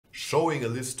Showing a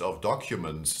list of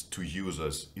documents to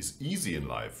users is easy in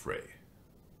Liferay.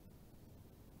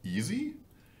 Easy?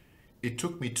 It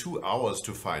took me 2 hours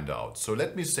to find out, so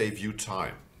let me save you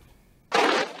time.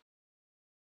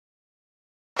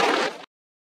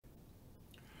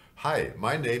 Hi,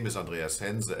 my name is Andreas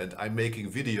Hense and I'm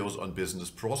making videos on business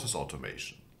process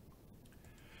automation.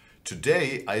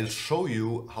 Today I'll show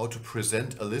you how to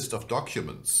present a list of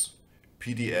documents,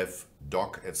 PDF,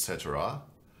 doc, etc.,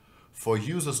 for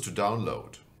users to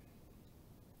download.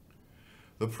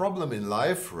 The problem in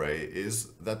Liferay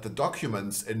is that the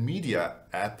Documents and Media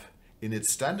app in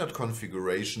its standard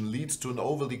configuration leads to an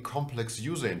overly complex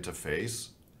user interface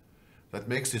that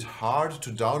makes it hard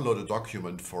to download a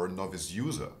document for a novice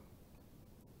user.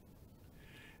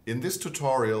 In this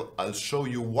tutorial, I'll show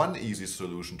you one easy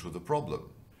solution to the problem.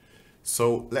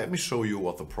 So let me show you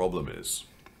what the problem is.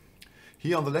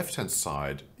 Here on the left-hand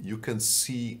side, you can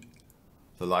see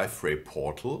the Liferay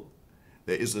portal.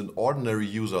 There is an ordinary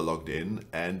user logged in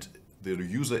and the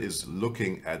user is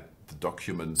looking at the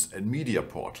Documents and Media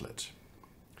portlet.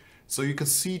 So you can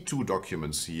see 2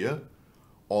 documents here,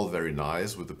 all very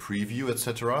nice with the preview,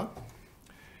 etc.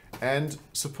 And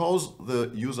suppose the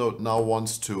user now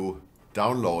wants to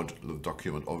download the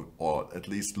document or at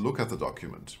least look at the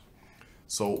document.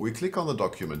 So we click on the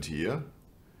document here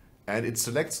and it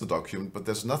selects the document, but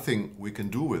there's nothing we can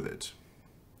do with it.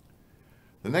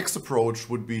 The next approach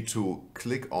would be to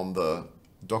click on the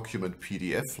document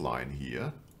PDF line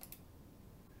here.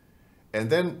 And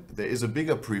then there is a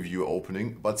bigger preview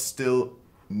opening, but still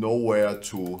nowhere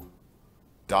to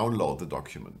download the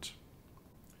document.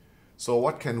 So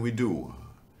what can we do?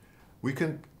 We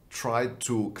can try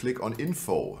to click on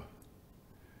Info.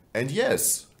 And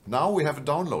yes, now we have a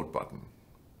download button.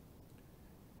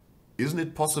 Isn't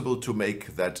it possible to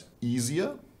make that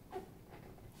easier?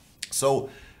 So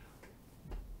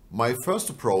my first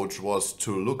approach was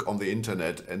to look on the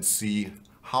internet and see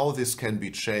how this can be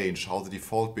changed, how the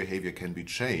default behavior can be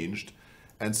changed.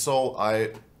 And so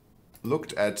I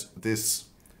looked at this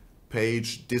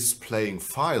page displaying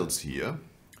files here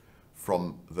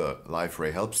from the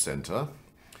Liferay Help Center.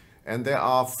 And there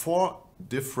are 4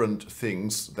 different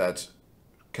things that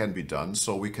can be done.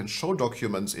 So we can show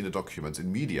documents in a Documents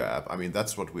and Media app. I mean,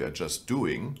 that's what we are just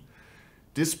doing.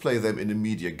 Display them in a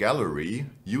media gallery,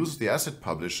 use the asset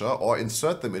publisher, or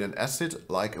insert them in an asset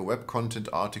like a web content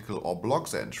article or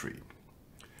blogs entry.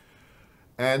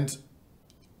 And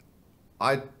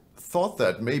I thought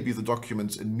that maybe the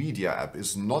Documents and Media app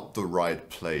is not the right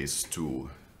place to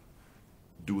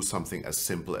do something as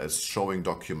simple as showing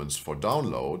documents for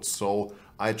download. So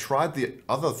I tried the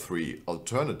other 3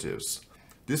 alternatives.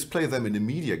 Display them in a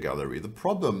media gallery. The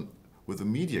problem with the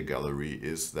media gallery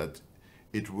is that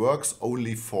it works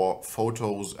only for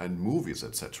photos and movies,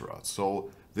 etc.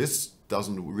 So this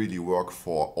doesn't really work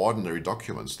for ordinary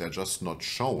documents. They're just not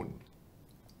shown.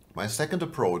 My second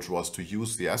approach was to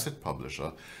use the asset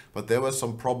publisher, but there were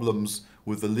some problems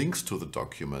with the links to the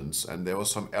documents and there were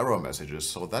some error messages,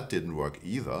 so that didn't work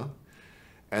either.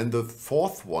 And the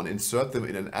fourth one, insert them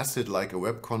in an asset like a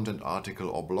web content article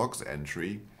or blogs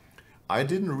entry. I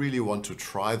didn't really want to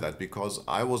try that because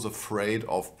I was afraid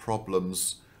of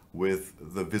problems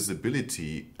with the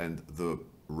visibility and the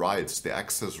rights, the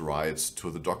access rights to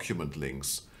the document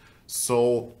links.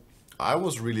 So I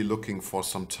was really looking for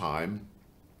some time.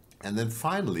 And then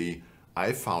finally,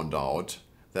 I found out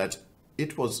that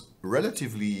it was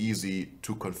relatively easy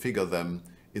to configure them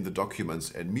in the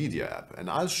Documents and Media app. And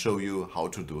I'll show you how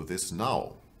to do this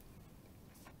now.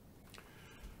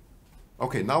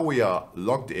 Okay, now we are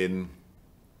logged in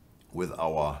with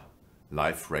our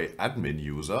Liferay admin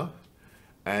user.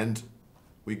 And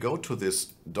we go to this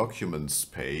Documents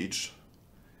page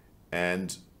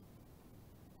and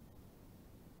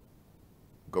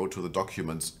go to the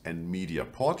Documents and Media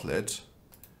portlet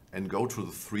and go to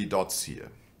the 3 dots here.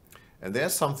 And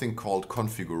there's something called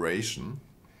Configuration.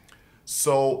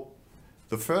 So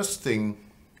the first thing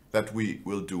that we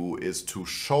will do is to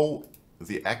show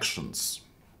the actions.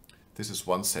 This is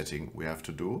one setting we have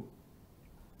to do.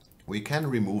 We can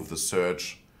remove the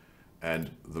search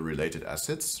and the related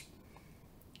assets.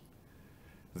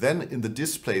 Then in the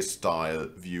display style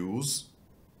views,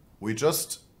 we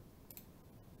just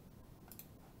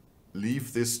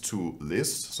leave this to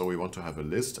list. So we want to have a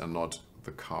list and not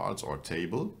the cards or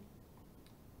table.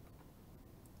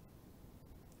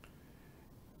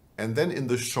 And then in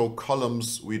the show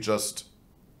columns, we just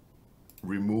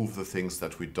remove the things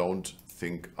that we don't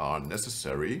think are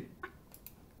necessary.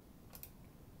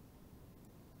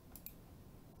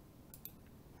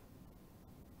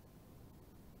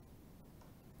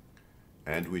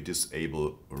 and we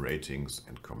disable ratings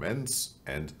and comments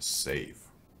and save.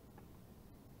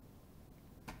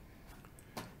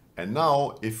 And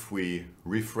now if we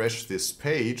refresh this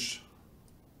page,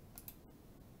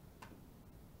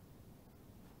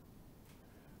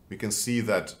 we can see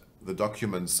that the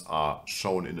documents are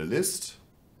shown in a list,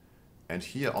 and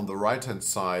here on the right hand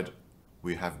side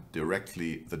we have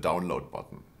directly the download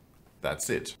button. That's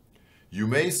it. You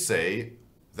may say,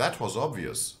 that was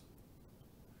obvious.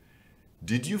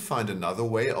 Did you find another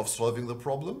way of solving the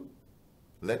problem?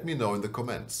 Let me know in the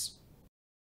comments.